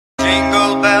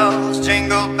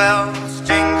jingle bells,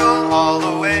 jingle all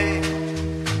the way.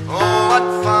 Oh, what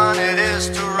fun it is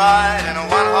to ride in a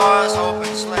one-horse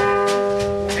open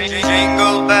sleigh.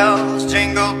 Jingle bells,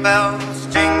 jingle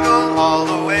all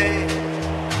the way.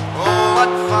 Oh, what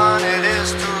fun it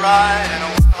is to ride in a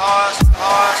one-horse.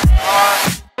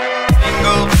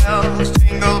 Jingle bells,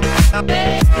 jingle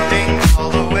all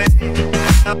the way.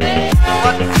 Oh,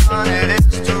 what fun it is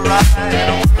to ride in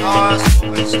a one-horse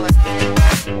open sleigh.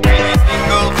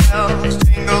 Jingle bells,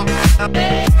 jingle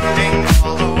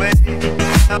all the way.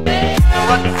 Oh,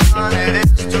 what fun it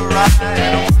is to ride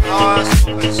in a one-horse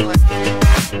open sleigh.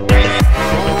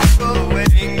 Oh, go away,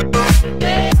 jingle,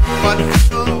 what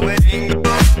go away, jingle,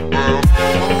 oh,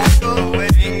 go away,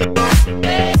 jingle,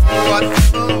 what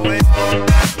go away,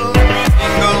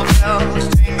 jingle bells,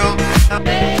 jingle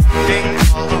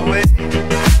all the way.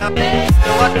 Oh,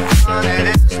 what fun it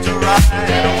is to ride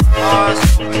in a one-horse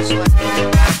open sleigh.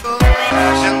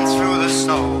 Crashing through the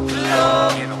snow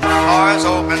in a one-horse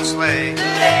open sleigh.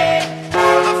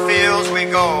 O'er the fields we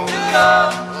go,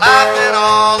 laughing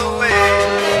all the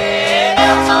way.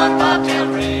 Bells on bobtail.